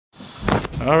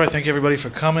All right, thank you everybody for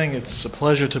coming. It's a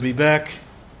pleasure to be back.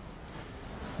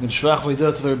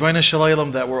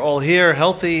 That we're all here,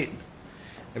 healthy.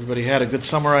 Everybody had a good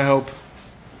summer, I hope.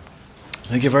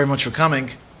 Thank you very much for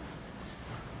coming.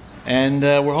 And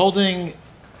we're holding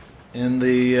in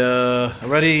the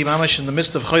already mamash in the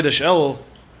midst of Chodesh Elul,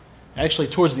 actually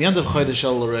towards the end of Chodesh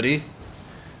Elul already.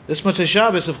 This Motzei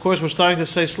Shabbos, of course, we're starting to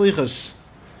say Slichas.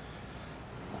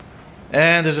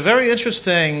 And there's a very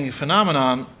interesting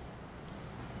phenomenon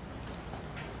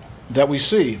that we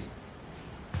see.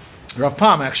 Rav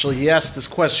Pam, actually, he asked this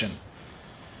question.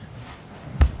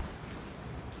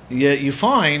 You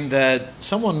find that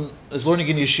someone is learning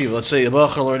in yeshiva, let's say a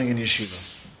Bachar learning in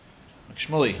yeshiva, like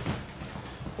Shmuley,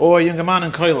 or a young man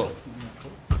in Koilo.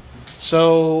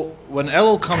 So when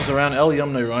Elul comes around, El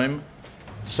Yom Neiraim,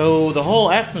 so the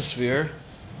whole atmosphere,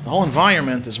 the whole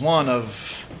environment is one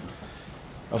of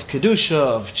Kedusha,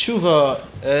 of Tshuva,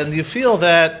 and you feel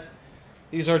that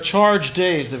these are charged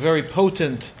days, they're very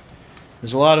potent.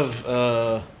 There's a lot of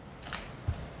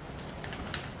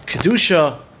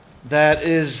Kedusha that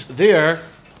is there,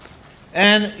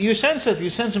 and you sense it, you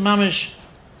sense a mamish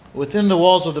within the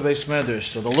walls of the Beis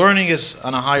Medrash. So the learning is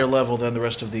on a higher level than the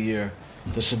rest of the year.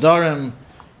 The Sidarim,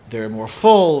 they're more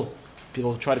full,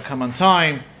 people try to come on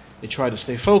time, they try to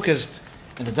stay focused,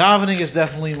 and the davening is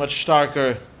definitely much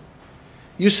starker.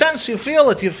 You sense, you feel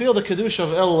it, you feel the Kedusha of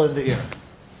Elul in the air.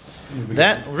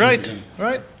 That, right.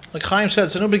 Like Chaim said,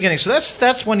 it's a new beginning. So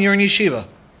that's when you're in yeshiva.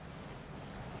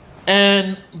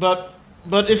 And but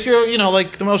if you're,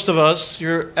 like the most of us,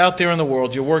 you're out there in the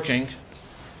world, you're working.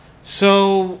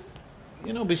 So,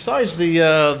 besides the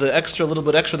extra, little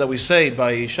bit extra that we say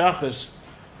by Shachas,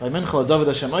 by Mincha, David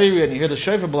Hashem Ayri, and you hear the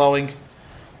shofar blowing,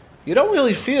 you don't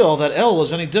really feel that El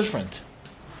is any different.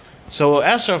 So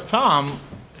Asaf Pam,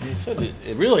 he said it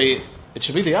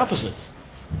should be the opposite.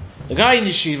 The guy in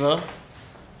yeshiva,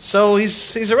 so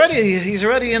he's already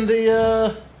in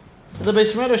the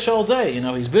Beis Medrash all day.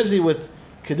 He's busy with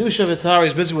Kedusha V'Torah,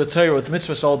 he's busy with Torah, with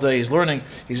mitzvahs all day. He's learning,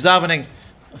 he's davening.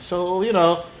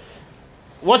 So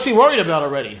what's he worried about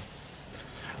already?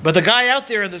 But the guy out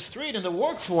there in the street, in the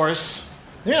workforce,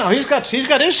 he's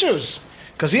got issues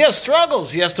because he has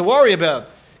struggles. He has to worry about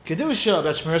Kedusha,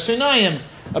 about Shmir Sinayim,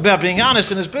 about being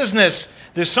honest in his business.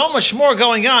 There's so much more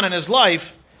going on in his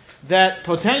life that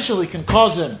potentially can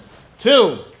cause him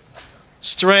to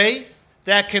stray,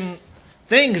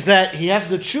 things that he has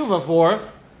the tshuva for.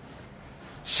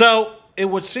 So it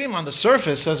would seem on the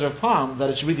surface, says Rav Pam,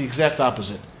 that it should be the exact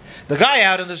opposite. The guy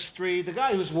out in the street, the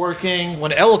guy who's working,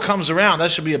 when Elul comes around, that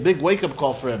should be a big wake-up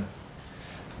call for him.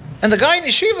 And the guy in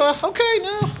yeshiva, okay,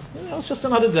 it's just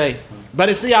another day. But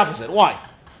it's the opposite. Why?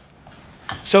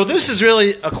 So this is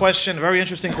really a question, a very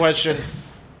interesting question.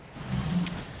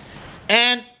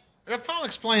 And Rav Pam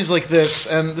explains like this,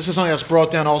 and this is something that's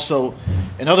brought down also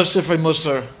in other Sifrei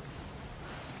Musar,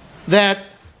 that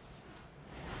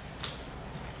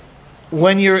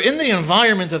when you're in the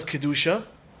environment of Kedusha,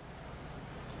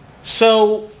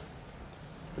 so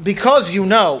because you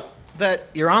know that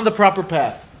you're on the proper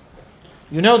path,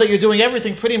 you know that you're doing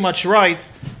everything pretty much right,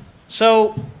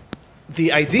 so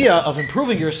the idea of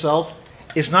improving yourself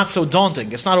is not so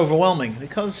daunting, it's not overwhelming,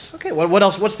 because, okay, what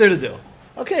else, what's there to do?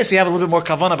 Okay, so you have a little bit more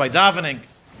kavanah by davening.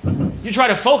 You try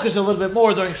to focus a little bit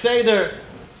more during Seder.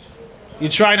 You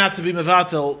try not to be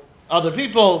mevatel other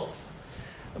people.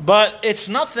 But it's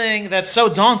nothing that's so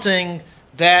daunting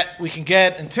that we can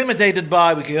get intimidated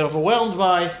by, we can get overwhelmed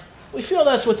by. We feel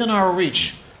that's within our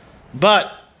reach.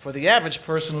 But for the average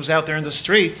person who's out there in the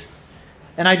street,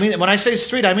 and I mean, when I say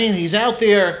street, I mean he's out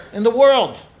there in the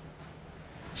world.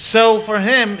 So for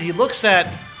him, he looks at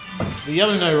the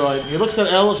Yom Neiraim, he looks at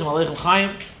El Shem Aleichem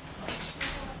Chaim.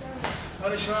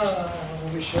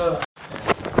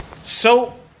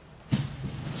 So,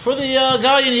 for the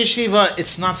guy in yeshiva,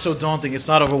 it's not so daunting, it's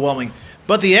not overwhelming.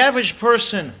 But the average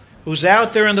person who's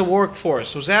out there in the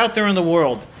workforce, who's out there in the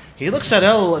world, he looks at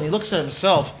El and he looks at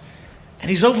himself, and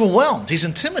he's overwhelmed, he's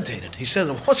intimidated. He says,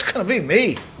 what's going to be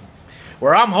me?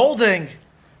 Where I'm holding,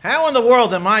 how in the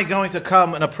world am I going to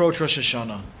come and approach Rosh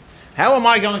Hashanah? How am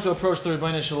I going to approach the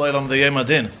Rebbeinu Shalom, the Yom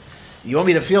Adin? You want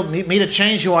me to feel me to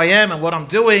change who I am and what I'm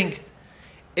doing?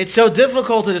 It's so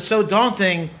difficult and it's so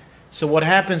daunting. So what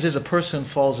happens is a person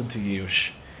falls into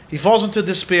yush. He falls into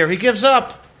despair. He gives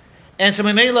up. And so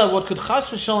Mimela, what could chas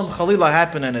v'shalom chalila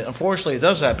happen, and unfortunately it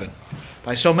does happen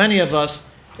by so many of us,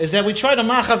 is that we try to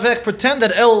machavek, pretend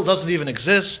that El doesn't even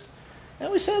exist. And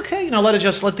we say, okay,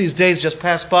 let these days just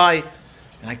pass by.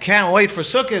 And I can't wait for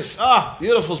Sukkot.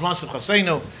 Beautiful Zman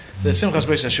Simchasenu. There's Simchas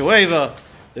Beis HaShueva.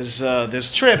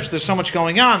 There's trips. There's so much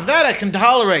going on. That I can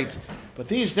tolerate. But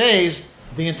these days,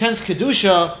 the intense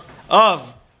Kedusha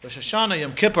of Rosh Hashanah,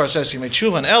 Yom Kippur, says Yom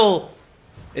Tshuva and El,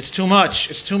 it's too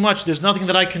much. It's too much. There's nothing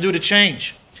that I can do to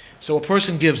change. So a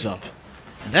person gives up.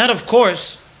 And that, of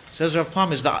course, says Rav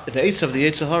Pam, is the Eitz of the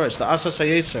Yetzer Hara. It's the Asas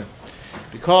HaYetzer.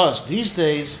 Because these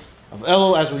days of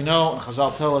Elul, as we know, and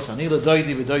Chazal tell us, Ani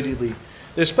l'doidi v'doidi li,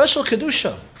 there's special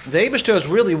Kedusha. The Eibishter is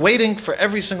really waiting for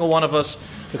every single one of us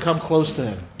to come close to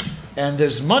Him. And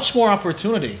there's much more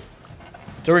opportunity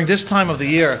during this time of the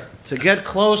year to get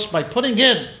close by putting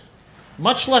in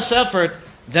much less effort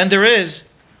than there is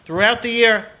throughout the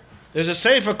year. There's a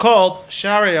sefer called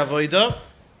Shari Avoda,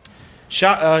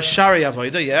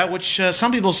 which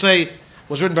some people say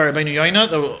was written by Rabbeinu Yoina,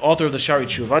 the author of the Shari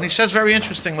Tshuva. And he says very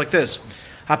interesting like this: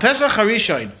 HaPesach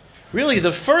HaRishon, really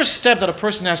the first step that a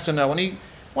person has to know when he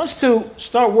wants to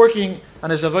start working on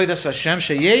his Avodas Hashem,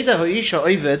 Sheyeda Ha'isha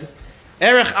Oived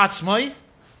Erech Atzmai,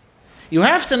 you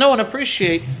have to know and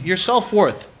appreciate your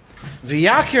self-worth.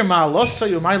 V'yakir ma'alosa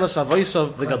yumaylas avoisav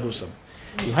v'gadlusam.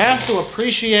 You have to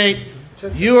appreciate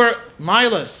your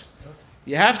milas.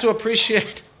 You have to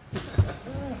appreciate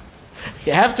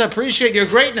your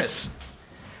greatness.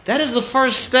 That is the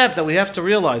first step that we have to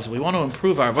realize. We want to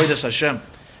improve our avodas Hashem.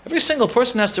 Every single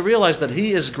person has to realize that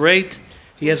he is great.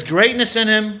 He has greatness in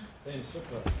him.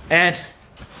 And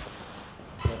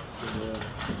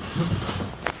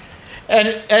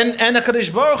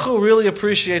HaKadosh Baruch Hu really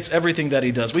appreciates everything that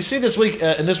he does. We see this week,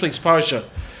 in this week's Parshas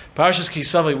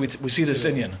Kisava, we see this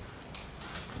inyan.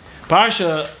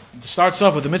 Parsha starts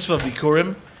off with the mitzvah of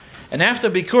Bikurim, and after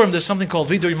Bikurim there's something called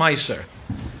Vidui Meiser.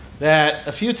 That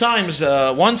a few times,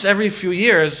 once every few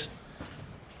years,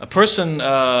 a person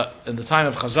in the time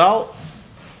of Chazal,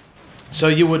 so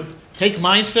you would take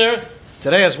Meiser,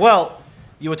 today as well,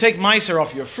 you would take Meiser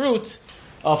off your fruit,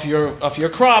 off your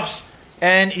crops,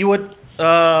 and you would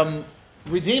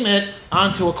redeem it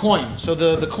onto a coin. So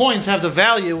the coins have the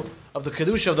value of the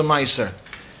Kedusha of the Meiser.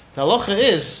 The halacha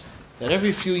is that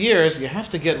every few years you have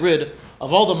to get rid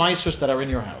of all the Meisers that are in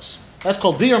your house. That's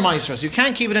called Biur Meisers. You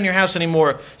can't keep it in your house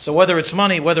anymore. So whether it's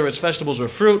money, whether it's vegetables or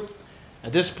fruit,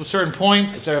 at this certain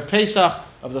point, it's Erev Pesach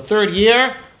of the third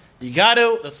year, the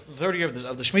third year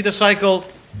of the Shemitah cycle,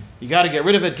 you got to get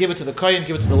rid of it, give it to the Kohen,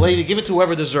 give it to the lady, give it to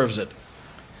whoever deserves it.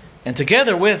 And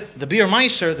together with the Biur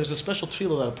Meiser, there's a special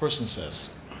tefillah that a person says.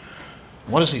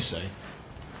 What does he say?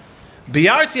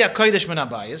 Biarti HaKodesh min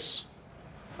habayis.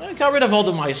 I got rid of all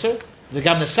the Meiser.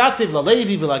 V'gam nesativ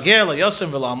la'levi v'lager la'yosem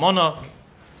v'la'amona.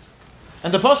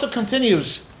 And the pasuk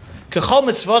continues, Kechol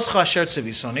mitzvoscha asher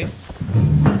tzivisoni.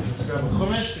 Let's grab a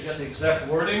chumash to get the exact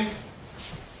wording.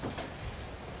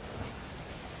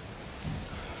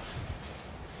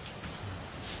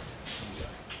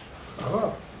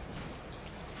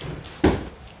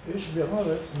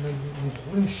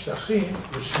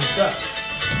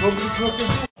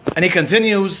 And he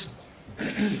continues, I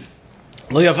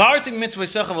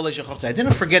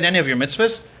didn't forget any of your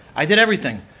mitzvahs. I did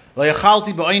everything. A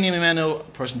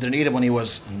person didn't eat it when he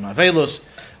was in Avelus.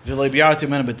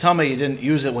 He didn't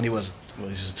use it when he was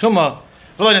Tumah.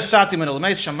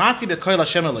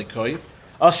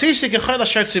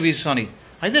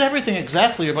 I did everything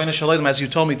exactly, Rebbeinu Shalom, as you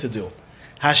told me to do.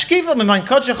 Hashkiva min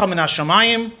kodshecha min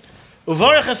hashamayim,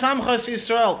 uvarech esamcha es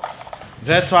Yisrael,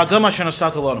 v'esva adama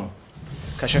shenosat alonu.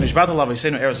 Kasher nishbat alav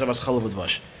v'yiseinu eretz zavas chalav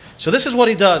v'dvash. So this is what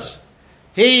he does.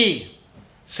 He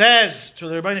says to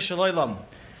the Rebbeinu Shalom,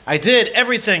 I did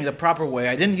everything the proper way.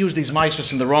 I didn't use these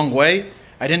meisers in the wrong way.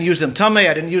 I didn't use them tamei.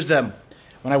 I didn't use them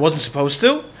when I wasn't supposed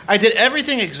to. I did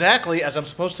everything exactly as I'm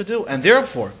supposed to do. And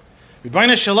therefore,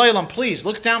 Rebbeinu Shalom, please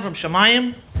look down from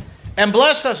Shamayim and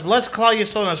bless us. Bless Klal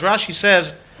Yisrael. As Rashi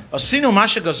says, Asinu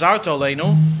masha gazarta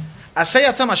aleinu, asay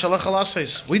atam ashalach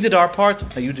alaseis. We did our part,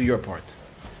 now you do your part.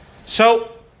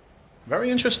 So, very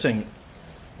interesting.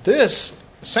 This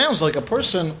sounds like a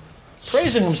person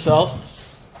praising himself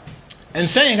and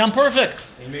saying, I'm perfect.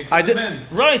 I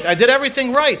did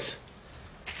everything right.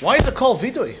 Why is it called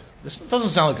vidui? This doesn't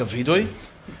sound like a vidui.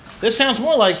 This sounds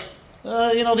more like,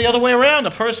 the other way around.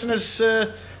 A person is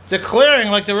declaring,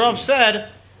 like the Rav said,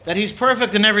 that he's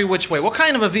perfect in every which way. What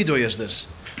kind of a vidui is this?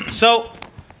 So,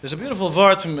 there's a beautiful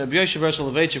vart from Rabbi Yosef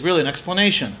Soloveitchik, really an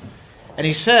explanation. And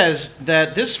he says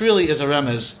that this really is a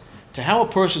remez to how a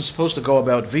person is supposed to go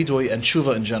about vidui and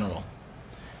tshuva in general.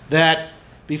 That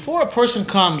before a person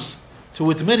comes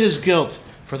to admit his guilt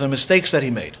for the mistakes that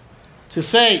he made, to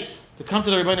come to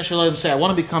the Rebbeinu Shalom and say, I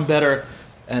want to become better,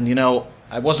 and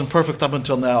I wasn't perfect up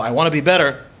until now, I want to be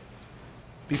better.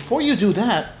 Before you do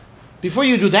that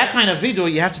kind of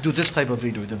vidui, you have to do this type of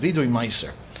vidui, the vidui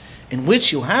meiser, in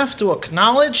which you have to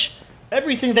acknowledge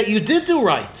everything that you did do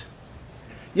right.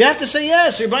 You have to say,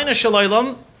 yes, Rebbeinu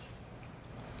Shalom,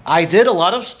 I did a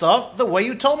lot of stuff the way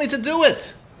you told me to do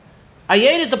it. I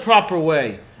ate it the proper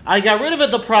way. I got rid of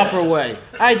it the proper way.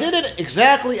 I did it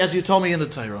exactly as you told me in the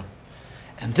Torah.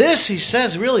 And this, he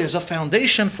says, really is a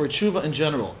foundation for tshuva in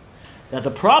general. That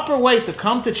the proper way to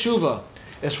come to tshuva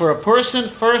is for a person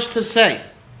first to say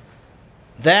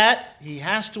that he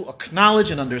has to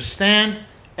acknowledge and understand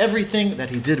everything that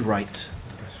he did right.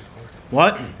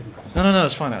 What? No,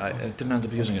 it's fine. I didn't end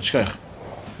up using it. Shkach.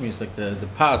 I mean, it's like the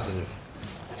positive.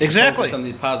 Exactly. Focus on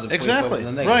the positive. Exactly.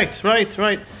 On the negative.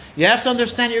 Right. You have to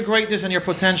understand your greatness and your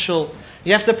potential.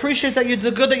 You have to appreciate that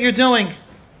the good that you're doing.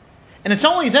 And it's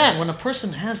only then, when a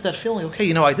person has that feeling,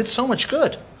 okay, I did so much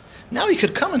good. Now he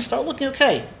could come and start looking,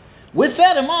 okay, with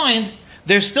that in mind,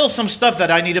 there's still some stuff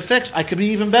that I need to fix. I could be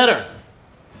even better.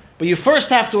 But you first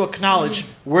have to acknowledge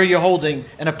where you're holding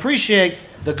and appreciate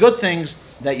the good things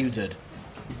that you did.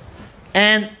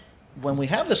 And when we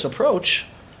have this approach,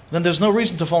 then there's no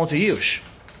reason to fall into yush.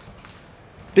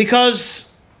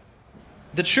 Because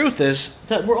the truth is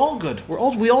that we're all good.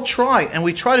 We all try, and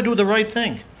we try to do the right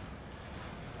thing.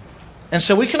 And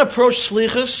so we can approach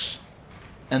slichus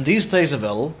and these days of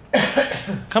Elul,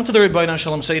 come to the Rebbeinu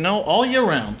Shalom, say, all year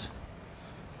round,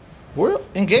 we're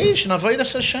engaged in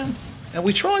Avodas Hashem. And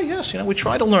we try, yes, we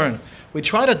try to learn. We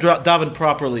try to daven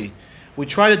properly. We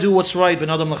try to do what's right, ben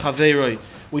adam l'chaveiroi.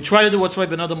 We try to do what's right,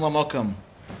 ben adam l'makam.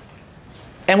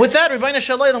 And with that, Rebbeinu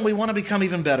Shalom, we want to become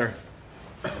even better.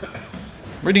 I'm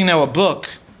reading now a book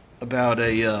about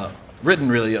written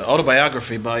an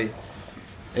autobiography by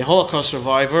a Holocaust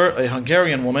survivor, a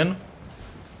Hungarian woman,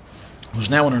 who's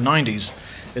now in her 90s.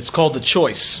 It's called The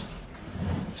Choice.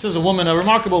 This is a woman, a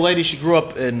remarkable lady. She grew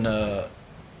up in a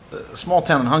small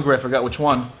town in Hungary, I forgot which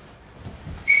one.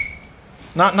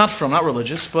 Not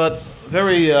religious, but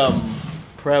very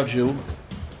proud Jew.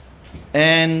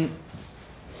 And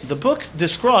the book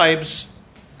describes,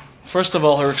 first of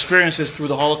all, her experiences through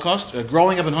the Holocaust,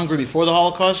 growing up in Hungary before the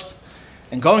Holocaust,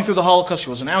 and going through the Holocaust. She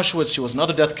was in Auschwitz, she was in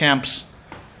other death camps.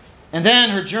 And then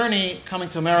her journey coming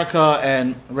to America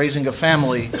and raising a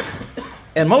family.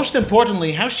 And most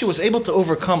importantly, how she was able to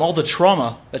overcome all the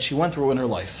trauma that she went through in her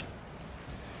life.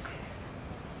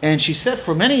 And she said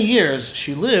for many years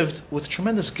she lived with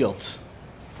tremendous guilt.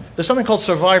 There's something called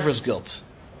survivor's guilt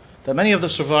that many of the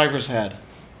survivors had.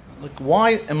 Like,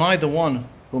 why am I the one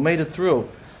who made it through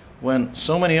when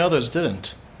so many others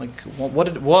didn't? Like,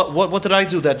 what did I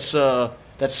do that's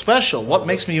special? What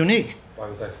makes me unique? Why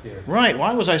was I spared? Right,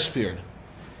 why was I spared?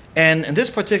 And in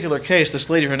this particular case, this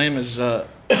lady, her name is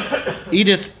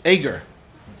Edith Eger.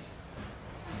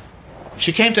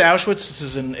 She came to Auschwitz. This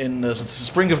is in the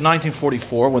spring of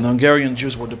 1944, when the Hungarian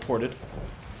Jews were deported.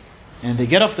 And they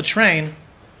get off the train,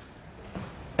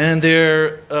 and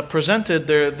they're presented.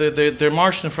 They're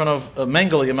marched in front of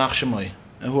Mengele Yamach Shemai,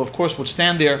 who of course would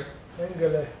stand there.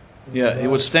 Mengele. Yeah, he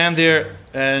would stand there,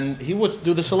 and he would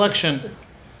do the selection.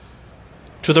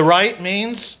 To the right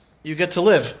means you get to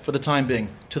live for the time being.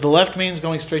 To the left means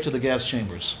going straight to the gas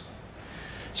chambers.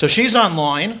 So she's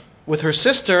online with her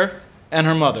sister and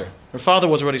her mother. Her father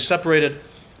was already separated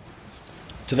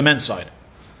to the men's side.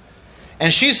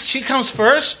 And she comes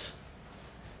first.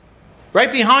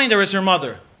 Right behind her is her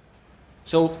mother.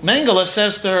 So Mengele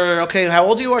says to her, okay, how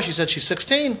old you are? She said she's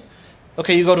 16.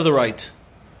 Okay, you go to the right.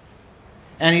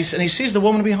 And he sees the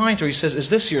woman behind her. He says, is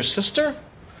this your sister?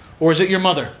 Or is it your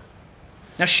mother?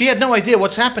 Now, she had no idea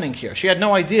what's happening here. She had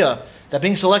no idea that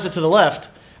being selected to the left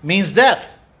means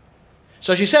death.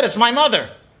 So she said, it's my mother.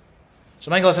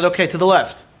 So Mengele said, okay, to the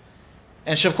left.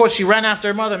 And of course, she ran after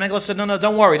her mother. Mengele said, no,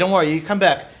 don't worry. You come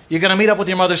back. You're going to meet up with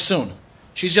your mother soon.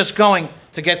 She's just going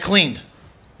to get cleaned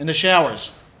in the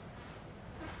showers.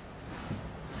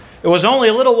 It was only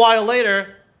a little while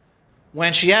later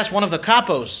when she asked one of the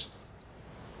capos,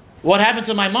 what happened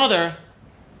to my mother?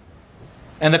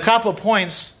 And the capo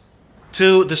points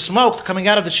to the smoke coming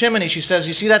out of the chimney. She says,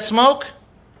 you see that smoke?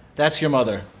 That's your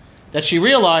mother. That she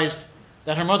realized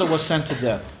that her mother was sent to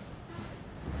death.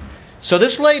 So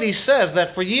this lady says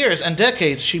that for years and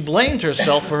decades she blamed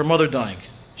herself for her mother dying.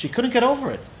 She couldn't get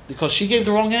over it because she gave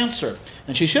the wrong answer.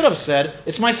 And she should have said,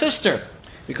 it's my sister.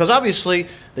 Because obviously,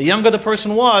 the younger the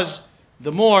person was,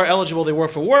 the more eligible they were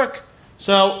for work.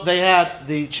 So they had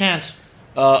the chance,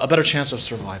 a better chance of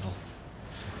survival.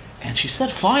 And she said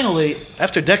finally,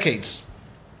 after decades,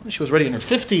 she was already in her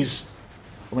 50s,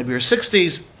 or maybe her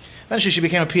 60s, eventually she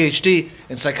became a PhD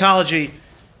in psychology,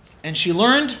 and she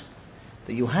learned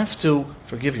that you have to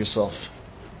forgive yourself.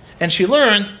 And she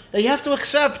learned that you have to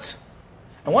accept.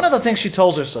 And one of the things she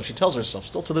tells herself,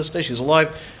 still to this day, she's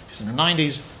alive, she's in her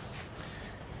 90s,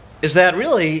 is that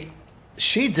really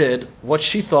she did what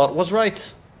she thought was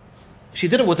right. She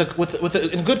did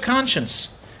it in good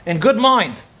conscience. in good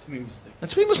mind. To make mistakes. And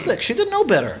to be mistaken. She didn't know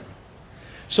better.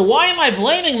 So why am I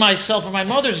blaming myself for my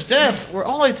mother's death, where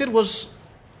all I did was,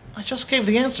 I just gave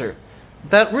the answer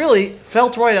that really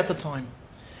felt right at the time.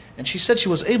 And she said she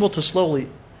was able to slowly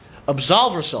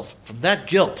absolve herself from that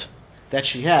guilt that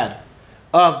she had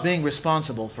of being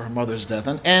responsible for her mother's death.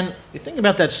 And you think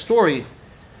about that story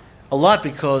a lot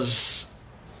because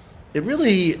it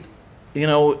really,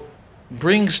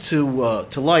 brings to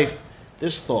life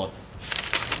this thought.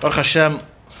 Baruch Hashem,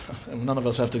 none of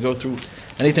us have to go through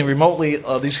anything remotely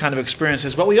these kind of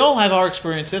experiences, but we all have our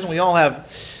experiences, and we all have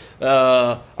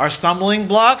our stumbling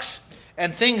blocks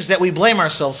and things that we blame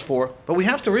ourselves for. But we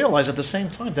have to realize at the same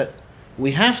time that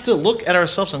we have to look at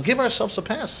ourselves and give ourselves a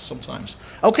pass sometimes.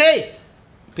 Okay,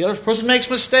 the other person makes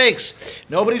mistakes.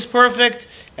 Nobody's perfect.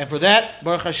 And for that,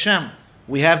 Baruch Hashem,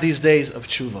 we have these days of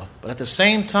tshuva. But at the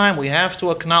same time, we have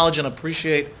to acknowledge and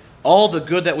appreciate all the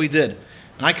good that we did.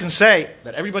 And I can say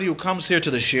that everybody who comes here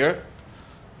to the shir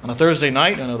on a Thursday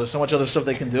night, I know there's so much other stuff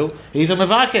they can do, he's a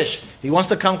mevakesh. He wants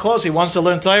to come close. He wants to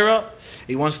learn Torah.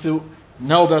 He wants to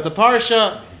know about the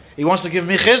parsha. He wants to give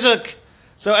me chizuk.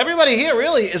 So everybody here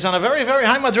really is on a very, very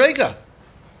high madrega.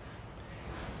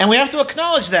 And we have to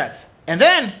acknowledge that. And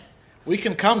then we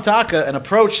can come taka and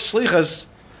approach slichas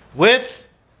with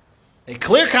a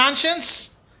clear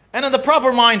conscience and in the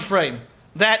proper mind frame.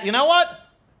 That, you know what?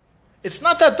 It's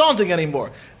not that daunting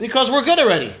anymore. Because we're good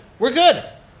already. We're good.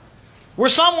 We're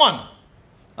someone.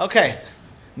 Okay.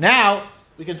 Now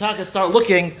we can taka start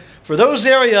looking for those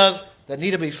areas that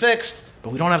need to be fixed, but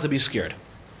we don't have to be scared.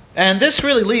 And this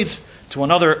really leads to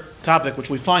another topic, which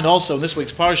we find also in this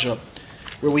week's parsha,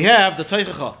 where we have the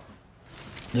Teichacha.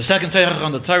 The second Teichacha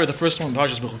on the Torah, the first one in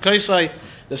Parshas Bechukaisai,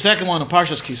 the second one in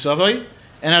Parshas Kisavai.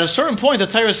 And at a certain point, the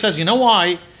Torah says, you know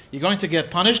why you're going to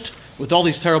get punished with all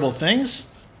these terrible things?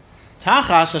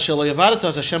 Tachas asher lo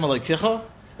yavadata Hashem Elokecha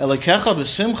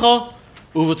b'simcha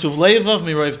uvetuv levav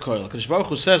miroiv koil. Kadosh Baruch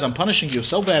Hu says, I'm punishing you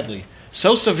so badly,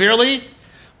 so severely,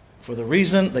 for the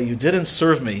reason that you didn't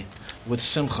serve me with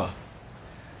simcha.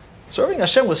 Serving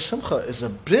Hashem with simcha is a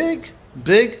big,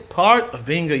 big part of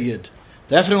being a yid.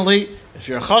 Definitely, if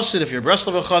you're a chassid, if you're a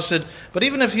Breslov chassid, but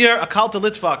even if you're a Kalta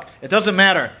Litvak, it doesn't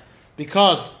matter.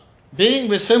 Because being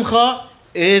with simcha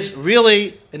is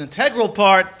really an integral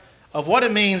part of what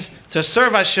it means to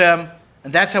serve Hashem,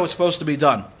 and that's how it's supposed to be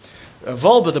done.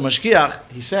 Volba, the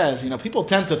Mashgiach, he says, people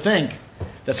tend to think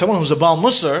that someone who's a Baal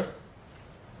Musar,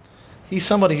 he's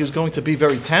somebody who's going to be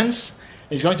very tense,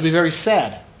 and he's going to be very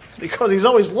sad, because he's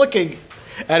always looking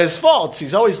at his faults,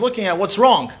 he's always looking at what's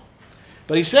wrong.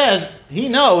 But he says, he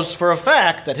knows for a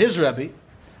fact that his Rebbe,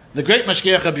 the great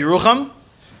Mashgiach Rabbi Yerucham,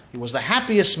 he was the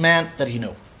happiest man that he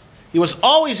knew. He was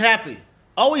always happy,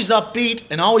 always upbeat,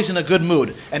 and always in a good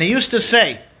mood. And he used to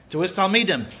say to his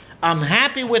Talmidim, I'm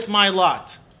happy with my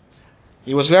lot.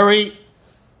 He was very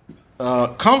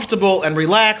comfortable and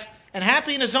relaxed and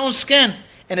happy in his own skin.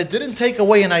 And it didn't take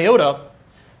away an iota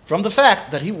from the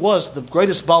fact that he was the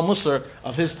greatest Baal Musar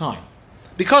of his time.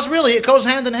 Because really, it goes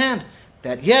hand in hand.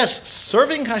 That yes,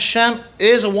 serving Hashem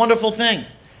is a wonderful thing.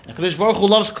 And Kadosh Baruch Hu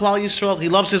loves Klal Yisrael, He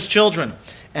loves His children.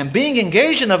 And being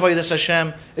engaged in Avodas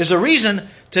Hashem is a reason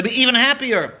to be even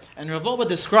happier. And Rav Wolbe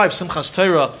describes Simchas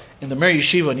Torah in the Mer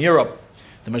Yeshiva in Europe.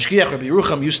 The Mashgiach Rabbi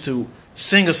Yerucham used to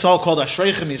sing a song called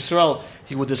Ashreichem Yisrael.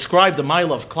 He would describe the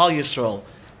Mile of Klal Yisrael,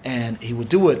 and he would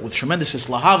do it with tremendous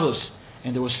islahavos.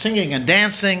 And there was singing and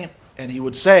dancing, and he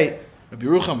would say, Rabbi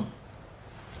Yerucham,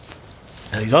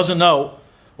 that he doesn't know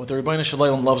what the Rebbeinu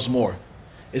Shalom loves more.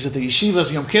 Is it the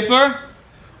Yeshiva's Yom Kippur,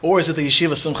 or is it the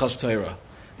Yeshiva Simchas Torah?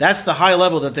 That's the high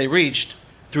level that they reached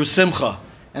through Simcha.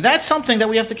 And that's something that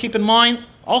we have to keep in mind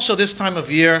also this time of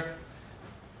year.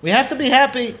 We have to be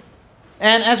happy.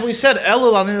 And as we said,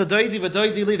 Elul Anina Doidi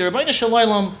V'Doidi Li, the Rebbeinu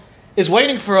Shalom is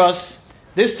waiting for us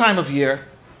this time of year.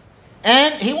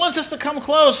 And He wants us to come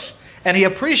close. And He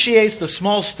appreciates the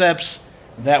small steps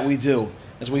that we do.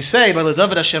 As we say by the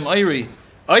David Hashem Oiri,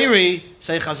 Oiri,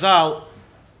 say Chazal,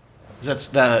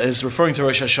 that is referring to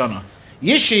Rosh Hashanah.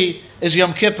 Yishi is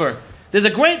Yom Kippur. There's a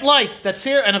great light that's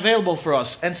here and available for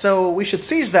us. And so we should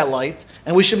seize that light,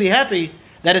 and we should be happy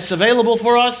that it's available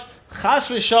for us, chas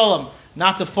v'shalom,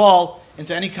 not to fall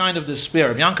into any kind of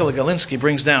despair. Yankele Galinsky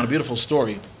brings down a beautiful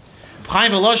story.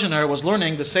 Chaim Volozhiner was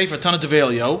learning the Sefer Tana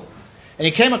Develio, and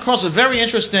he came across a very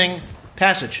interesting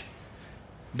passage.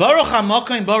 Baruch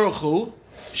HaMokaim Baruch Hu,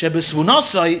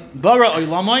 Shebesvunasai Bara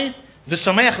Oilamai,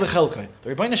 V'Sameach B'Chelkai.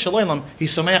 The Rebbeinu Shalom,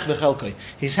 he's Sameach B'Chelkai.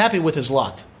 He's happy with his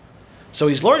lot. So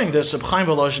he's learning this of Chaim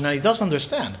Volozhin, and he does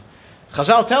understand.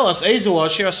 Chazal tell us, Ezu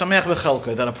Asher Sameach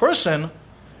B'Chelkai, that a person,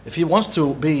 if he wants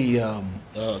to be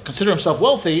consider himself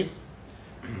wealthy,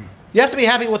 you have to be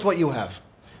happy with what you have.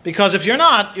 Because if you're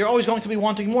not, you're always going to be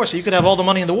wanting more. So you could have all the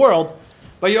money in the world,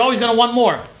 but you're always going to want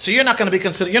more. So you're not going to be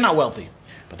considered, you're not wealthy.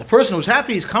 But the person who's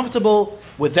happy, he's comfortable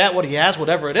with that, what he has,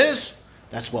 whatever it is,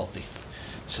 that's wealthy.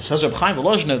 So says Reb Chaim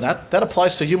Volozhiner, that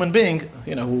applies to a human being,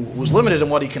 who's limited in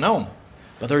what he can own.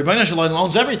 But the Rebbeinu Shalom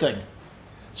owns everything.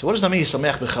 So what does that mean?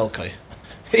 Sameach b'chelkai.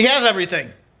 He has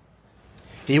everything.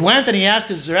 He went and he asked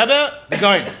his Rebbe,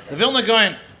 the Vilna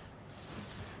Gaon.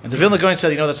 And the Vilna Gaon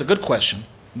said, that's a good question.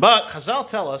 But Chazal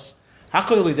tell us, it's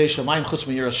true the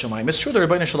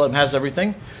Rebbeinu Shalom has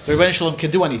everything. The Rebbeinu Shalom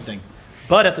can do anything.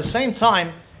 But at the same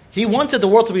time, he wanted the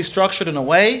world to be structured in a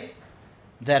way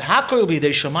that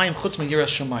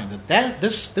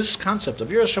this concept of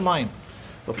Yiras Shamayim,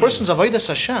 the person's avodas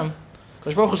Hashem,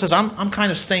 Kadosh Baruch Hu says, I'm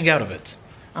kind of staying out of it.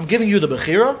 I'm giving you the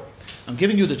bechira, I'm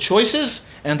giving you the choices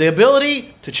and the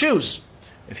ability to choose.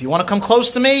 If you want to come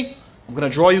close to me, I'm going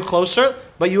to draw you closer,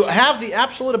 but you have the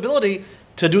absolute ability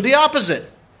to do the opposite.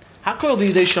 Hakol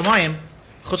b'yidei shamayim,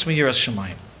 chutz miyiras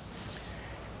shamayim.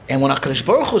 And when HaKadosh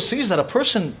Baruch Hu sees that a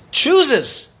person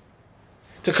chooses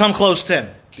to come close to him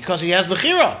because he has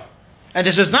bechira, and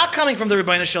this is not coming from the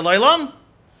Rebbeinu Shalom,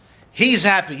 he's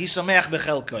happy. He's sameach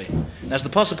b'chelkoi. And as the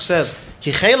pasuk says,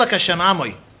 Ki chelak Hashem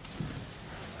amoy.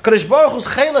 Kadosh Baruch Hu's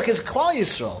chelak is Klal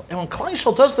Yisrael, and when Klal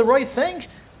Yisrael does the right thing,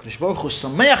 Kadosh Baruch Hu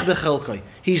sameach b'chelkoi.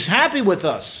 He's happy with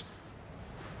us,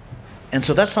 and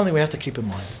so that's something we have to keep in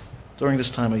mind during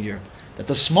this time of year. That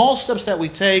the small steps that we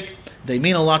take, they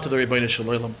mean a lot to the Rebbeinu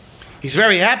Shalom. He's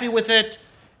very happy with it,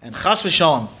 and chas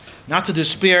v'shalom, not to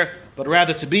despair, but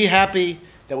rather to be happy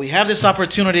that we have this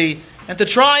opportunity and to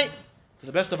try to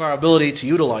the best of our ability to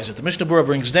utilize it. The Mishnah Berurah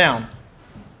brings down,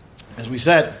 as we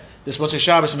said, this Motzei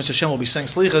Shabbos and Mr. Shem will be saying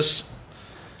Slichas,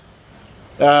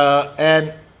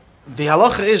 and the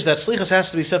halacha is that Slichas has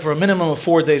to be said for a minimum of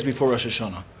 4 days before Rosh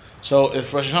Hashanah. So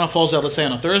if Rosh Hashanah falls out, let's say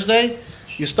on a Thursday,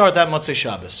 you start that Motzei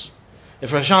Shabbos.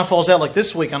 If Rosh Hashanah falls out like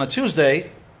this week on a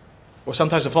Tuesday, or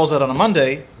sometimes it falls out on a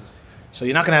Monday, so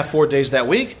you're not going to have 4 days that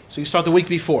week, so you start the week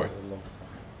before.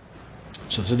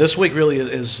 So this week really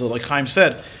is, like Chaim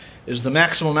said, is the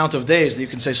maximum amount of days that you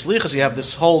can say Slichas. You have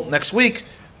this whole next week,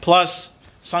 plus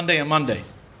Sunday and Monday.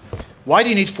 Why do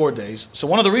you need 4 days? So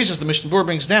one of the reasons the Mishnah Berurah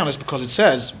brings down is because it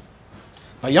says,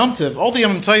 Yom Tov, all the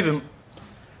Yom Tovim,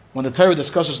 when the Torah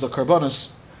discusses the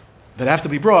karbanos that have to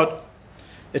be brought,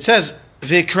 it says,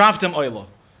 V'ikravtem oilo.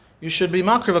 You should be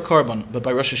makriv a karban. But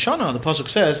by Rosh Hashanah, the pasuk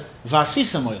says,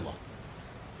 V'asisam oilo.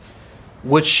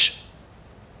 Which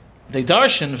they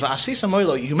darshan, V'asisam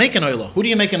oilo. You make an oilo. Who do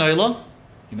you make an oilo?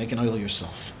 You make an oilo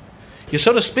yourself. You're,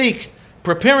 so to speak,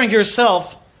 preparing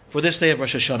yourself for this day of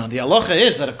Rosh Hashanah. The halacha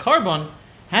is that a karban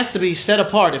has to be set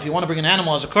apart. If you want to bring an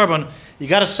animal as a karban, you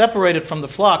got to separate it from the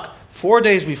flock 4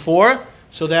 days before,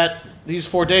 so that these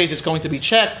 4 days it's going to be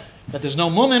checked that there's no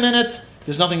mumim in it,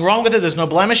 there's nothing wrong with it, there's no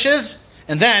blemishes,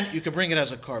 and then you can bring it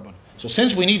as a karban. So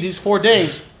since we need these 4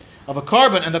 days of a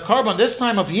karban, and the karban this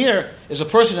time of year is a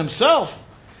person himself,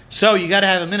 so you got to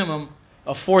have a minimum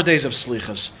of 4 days of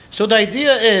slichas. So the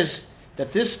idea is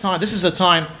that this is a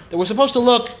time that we're supposed to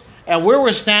look at where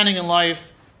we're standing in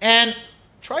life and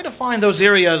try to find those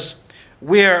areas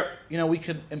where we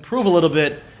can improve a little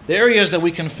bit, the areas that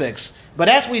we can fix. But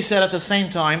as we said at the same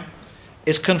time,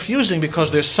 it's confusing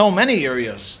because there's so many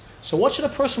areas. So what should a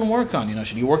person work on?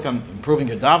 Should you work on improving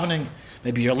your davening?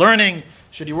 Maybe your learning?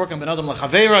 Should you work on ben adam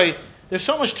l'chaveroi? There's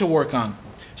so much to work on.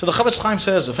 So the Chavetz Chaim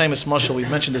says, a famous mashal, we've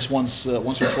mentioned this once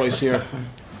or twice here.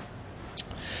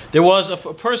 There was a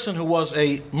person who was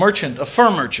a merchant, a fur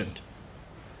merchant.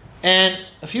 And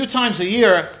a few times a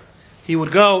year, he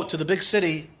would go to the big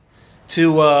city,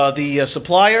 to the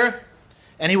supplier,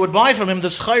 and he would buy from him the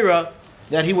schayra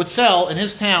that he would sell in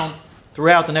his town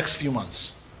throughout the next few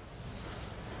months.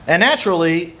 And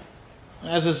naturally,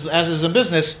 as is in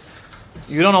business,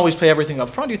 you don't always pay everything up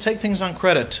front, you take things on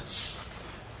credit.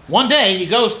 One day, he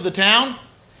goes to the town,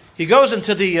 he goes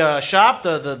into the shop,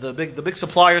 the big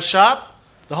supplier's shop,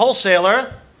 the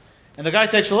wholesaler, and the guy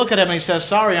takes a look at him and he says,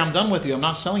 "Sorry, I'm done with you. I'm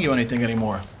not selling you anything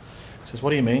anymore." He says, "What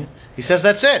do you mean?" He says,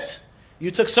 "That's it.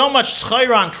 You took so much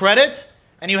schayra on credit,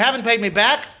 and you haven't paid me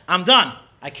back. I'm done.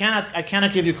 I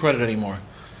cannot give you credit anymore."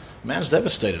 The man's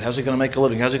devastated. How's he going to make a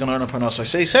living? How's he going to earn a parnasa?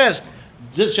 So he says,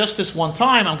 "Just this one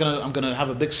time, I'm going to have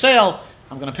a big sale.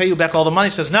 I'm going to pay you back all the money."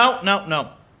 He says, "No."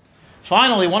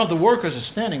 Finally, one of the workers is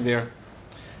standing there,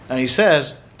 and he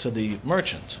says to the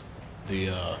merchant, the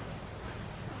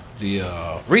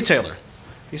retailer,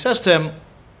 he says to him,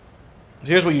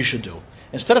 "Here's what you should do.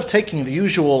 Instead of taking the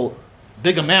usual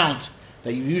big amount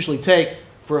that you usually take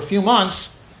for a few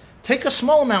months, take a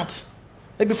small amount,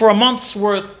 maybe for a month's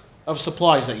worth of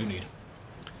supplies that you need.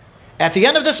 At the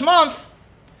end of this month,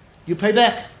 you pay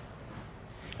back.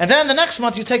 And then the next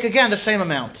month you take again the same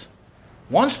amount.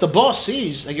 Once the boss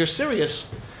sees that you're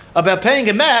serious about paying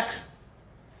him back,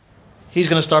 he's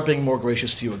going to start being more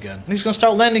gracious to you again. And he's going to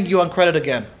start lending you on credit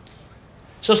again.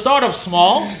 So start off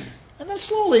small, and then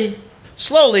slowly,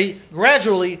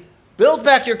 gradually, build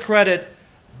back your credit,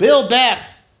 build back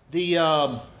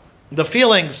the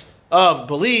feelings of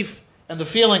belief and the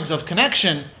feelings of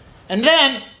connection, and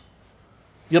then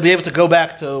you'll be able to go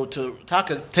back to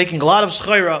taking a lot of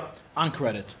schayra on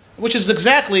credit, which is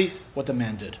exactly what the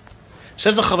man did.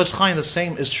 Says the Chavetz Chaim, the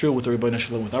same is true with the Rebbeinu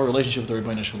Shalom, with our relationship with the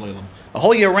Rebbeinu Shalom. A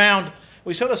whole year round,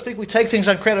 we, so to speak, we take things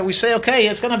on credit. We say, okay,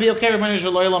 it's going to be okay, Rebbeinu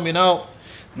Shalom,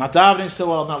 I'm not davening so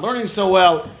well, I'm not learning so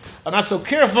well, I'm not so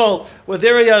careful with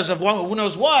areas of who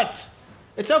knows what.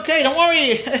 It's okay, don't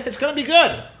worry, it's going to be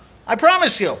good. I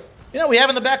promise you. We have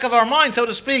in the back of our mind, so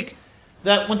to speak,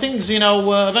 that when things,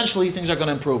 eventually things are going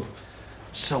to improve.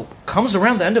 So comes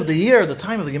around the end of the year, the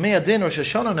time of the Yemei Adin or Rosh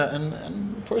Hashanah,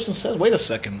 and the person says, wait a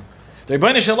second. The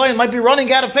Rebbeinu Shalom might be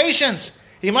running out of patience.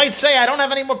 He might say, I don't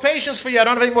have any more patience for you, I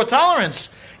don't have any more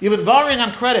tolerance. You've been borrowing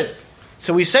on credit.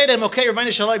 So we say to him, okay,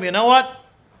 Rebbeinu Shalom, you know what?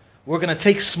 We're going to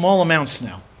take small amounts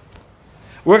now.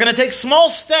 We're going to take small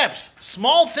steps,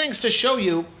 small things to show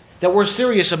you that we're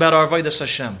serious about our Avodas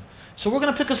Hashem. So we're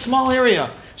going to pick a small area.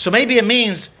 So maybe it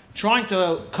means trying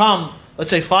to come, let's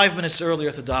say 5 minutes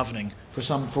earlier to davening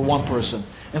for one person.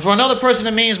 And for another person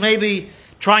it means maybe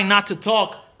trying not to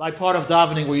talk by part of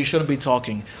davening where you shouldn't be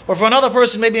talking. Or for another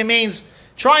person maybe it means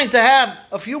trying to have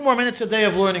a few more minutes a day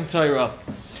of learning Torah.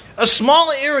 A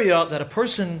small area that a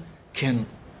person can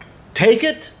take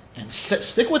it and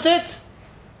stick with it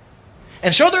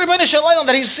and show the Rebbeinu Shalom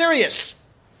that he's serious.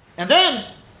 And then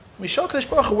we show Kadosh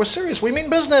Baruch Hu, we're serious, we mean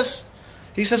business.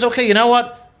 He says, okay, you know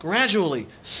what? Gradually,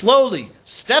 slowly,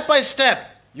 step by step,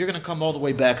 you're going to come all the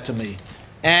way back to me.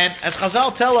 And as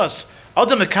Chazal tell us,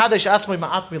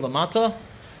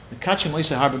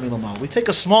 we take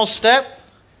a small step,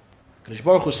 Kadosh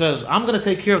Baruch Hu says, I'm going to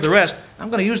take care of the rest. I'm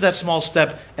going to use that small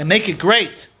step and make it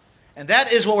great. And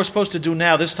that is what we're supposed to do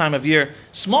now, this time of year.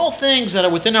 Small things that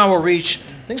are within our reach,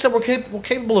 things that we're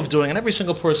capable of doing. And every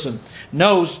single person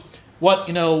knows what,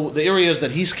 the areas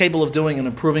that he's capable of doing and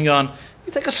improving on.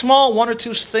 You take a small 1 or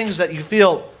 2 things that you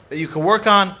feel that you can work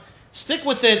on, stick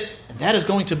with it, and that is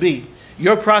going to be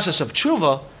your process of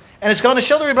tshuva. And it's going to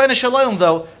show the Rebbeinu Shalom,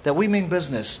 though, that we mean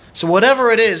business. So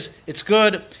whatever it is, it's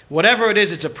good. Whatever it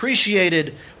is, it's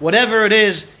appreciated. Whatever it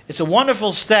is, it's a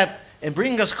wonderful step in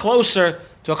bringing us closer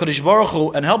to HaKadosh Baruch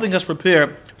Hu and helping us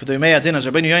prepare for the Yemei Adin. As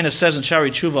Rabbeinu Yoina says in Shari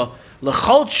Tshuva,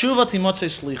 L'chol tshuva timotzei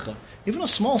slicha. Even a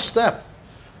small step.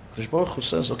 HaKadosh Baruch Hu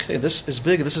says, okay, this is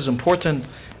big, this is important,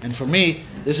 and for me,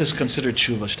 this is considered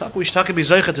tshuva. We should be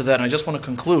zeicha to that, and I just want to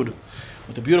conclude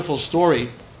with a beautiful story.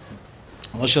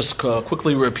 Let's just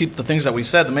quickly repeat the things that we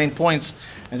said, the main points,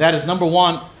 and that is, number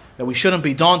 1, that we shouldn't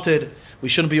be daunted, we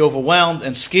shouldn't be overwhelmed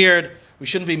and scared, we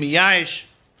shouldn't be miyayish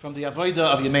from the avodah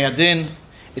of Yemei Adin.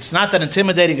 It's not that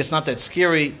intimidating, it's not that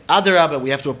scary. Adarabah, we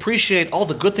have to appreciate all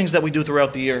the good things that we do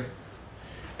throughout the year.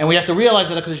 And we have to realize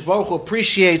that HaKadosh Baruch Hu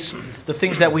appreciates the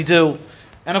things that we do.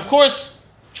 And of course,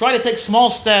 try to take small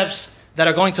steps that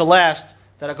are going to last,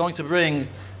 that are going to bring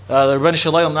the Rebbeinu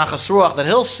Shalom Nachas Ruach, that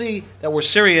he'll see that we're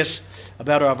serious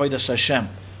about our Avodas Hashem.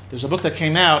 There's a book that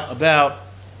came out about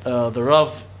the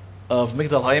Rav of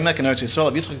Migdal HaEmek in Eretz Yisrael,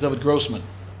 of Yitzchak David Grossman.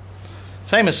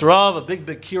 Famous Rav, a big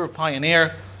Kiruv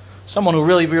pioneer, someone who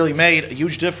really made a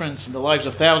huge difference in the lives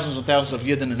of thousands and thousands of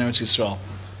Yidden in Eretz Yisrael.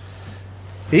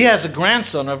 He has a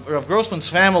grandson. Rav Grossman's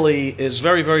family is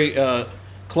very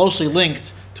closely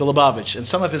linked to Lubavitch, and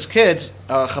some of his kids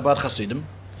are Chabad Hasidim.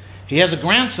 He has a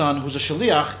grandson who's a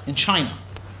shaliach in China.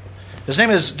 His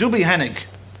name is Dubi Hennig,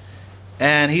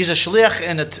 and he's a shaliach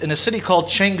in a city called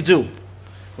Chengdu,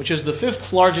 which is the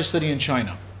 5th largest city in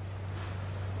China.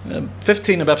 About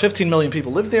 15 million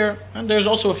people live there, and there's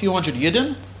also a few hundred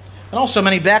Yidden, and also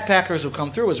many backpackers who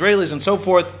come through, Israelis and so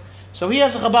forth. So he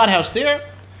has a Chabad house there,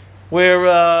 where,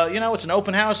 it's an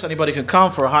open house, anybody can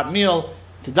come for a hot meal,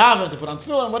 to daven, to put on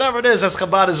tefillin, whatever it is, as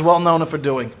Chabad is well known for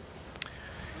doing.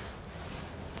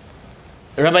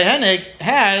 Rabbi Hennig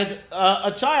had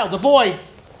a child, a boy,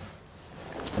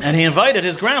 and he invited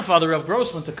his grandfather, Rav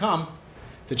Grossman, to come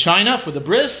to China for the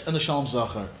bris and the Shalom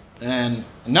Zachar. And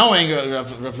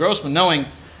Rav Grossman, knowing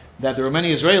that there were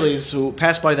many Israelis who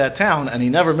passed by that town, and he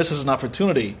never misses an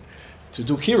opportunity to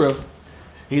do kiruv,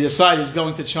 he decided he's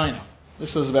going to China.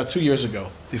 This was about 2 years ago,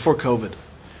 before COVID.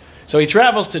 So he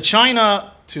travels to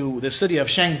China, to the city of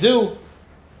Chengdu,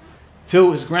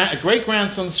 to his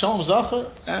great-grandson's Shalom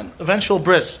Zachar, and eventual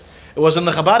bris. It was in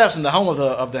the Chabad house, in the home of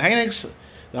the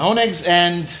Honegs,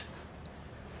 and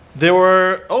There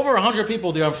were over 100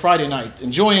 people there on Friday night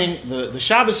enjoying the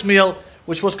Shabbos meal,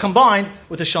 which was combined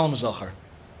with the Shalom Zachar.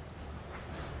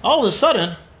 All of a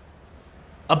sudden,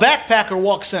 a backpacker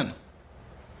walks in,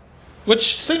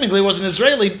 which seemingly was an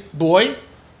Israeli boy,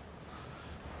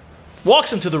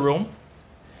 walks into the room.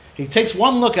 He takes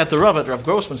one look at the Rav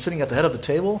Grossman sitting at the head of the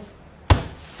table.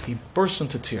 He bursts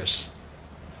into tears.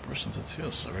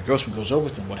 Rav Grossman goes over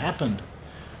to him. What happened?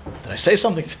 Did I say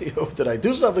something to you? Did I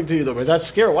do something to you? Was that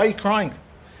scary? Why are you crying?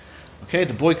 Okay,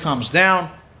 the boy calms down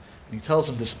and he tells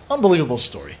him this unbelievable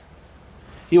story.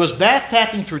 He was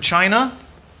backpacking through China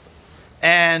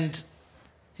and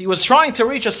he was trying to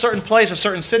reach a certain place, a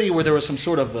certain city where there was some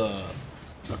sort of a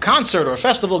concert or a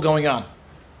festival going on.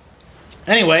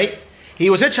 Anyway,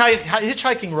 he was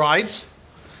hitchhiking rides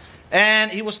and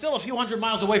he was still a few hundred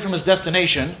miles away from his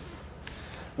destination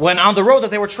when on the road that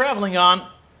they were traveling on,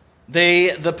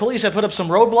 the police had put up some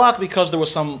roadblock because there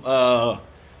was some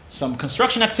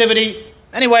construction activity.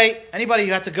 Anyway, anybody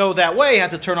who had to go that way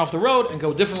had to turn off the road and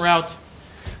go a different route.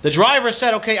 The driver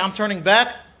said, okay, I'm turning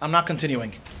back. I'm not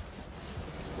continuing.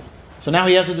 So now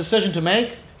he has a decision to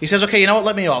make. He says, okay, you know what?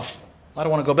 Let me off. I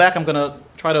don't want to go back. I'm going to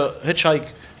try to hitchhike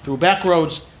through back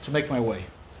roads to make my way.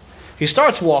 He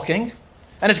starts walking,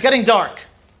 and it's getting dark.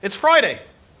 It's Friday.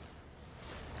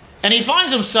 And he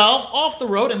finds himself off the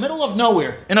road in the middle of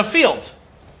nowhere, in a field.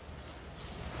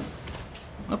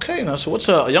 Okay, now, so what's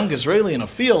a young Israeli in a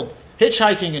field,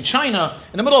 hitchhiking in China,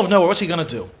 in the middle of nowhere, what's he going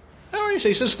to do? Well,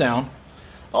 he sits down.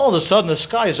 All of a sudden, the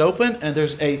sky is open, and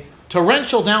there's a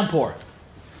torrential downpour.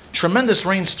 Tremendous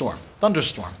rainstorm,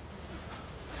 thunderstorm.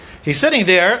 He's sitting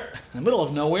there, in the middle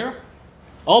of nowhere,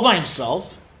 all by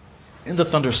himself, in the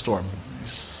thunderstorm.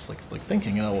 He's like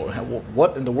thinking,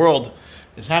 what in the world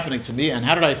is happening to me, and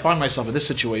how did I find myself in this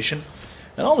situation?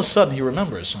 And all of a sudden, he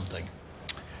remembers something.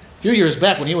 A few years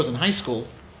back, when he was in high school,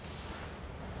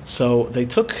 so they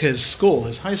took his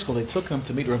high school, they took him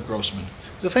to meet Rav Grossman.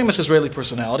 He's a famous Israeli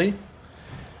personality.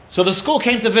 So the school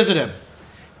came to visit him,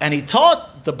 and he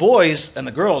taught the boys and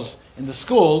the girls in the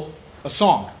school a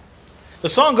song. The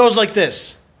song goes like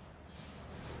this.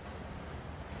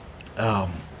 Whatever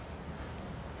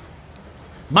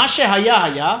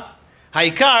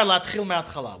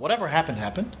happened,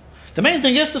 happened. The main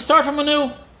thing is to start from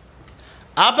anew.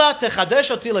 Abba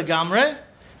techadesh oti legamre,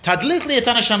 tadlik li et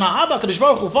haneshama. Abba, Kadosh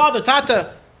Baruch Hu, Father,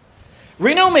 Tata,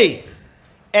 renew me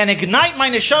and ignite my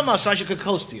neshama so I should get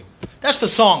close to you. That's the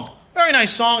song. Very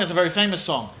nice song. It's a very famous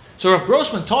song. So Rav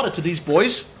Grossman taught it to these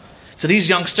boys, to these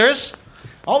youngsters.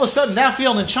 All of a sudden, that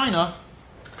field in China,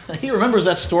 he remembers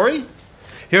that story.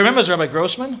 He remembers Rabbi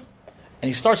Grossman, and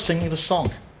he starts singing the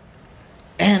song.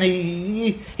 And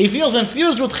he feels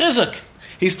infused with chizuk.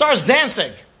 He starts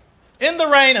dancing in the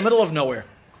rain in the middle of nowhere.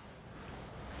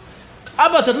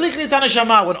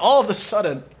 When all of a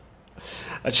sudden,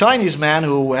 a Chinese man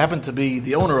who happened to be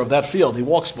the owner of that field, he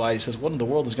walks by, he says, what in the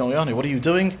world is going on here? What are you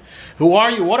doing? Who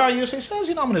are you? What are you? So he says,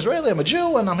 I'm an Israeli, I'm a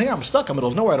Jew, and I'm here, I'm stuck in the middle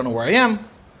of nowhere, I don't know where I am.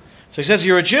 So he says,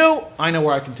 you're a Jew, I know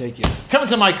where I can take you. Come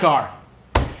into my car.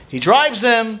 He drives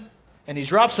him, and he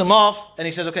drops him off, and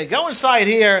he says, okay, go inside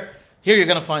here. Here you're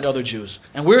going to find other Jews.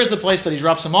 And where is the place that he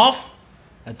drops him off?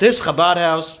 At this Chabad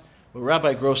house where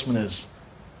Rabbi Grossman is.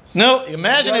 No,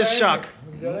 imagine his shock.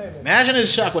 Imagine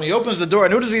his shock when he opens the door,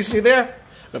 and who does he see there?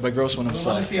 Rabbi Grossman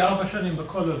himself.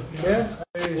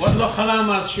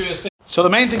 So the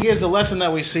main thing is, the lesson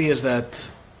that we see is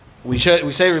that we say,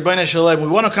 Rebbeinu Shalom, we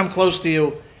want to come close to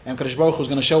you, and Kadosh Baruch Hu is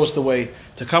going to show us the way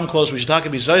to come close. We should talk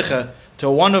to be Zeicha to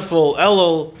a wonderful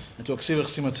Elul and to a Ksivach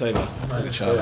Simat Teva.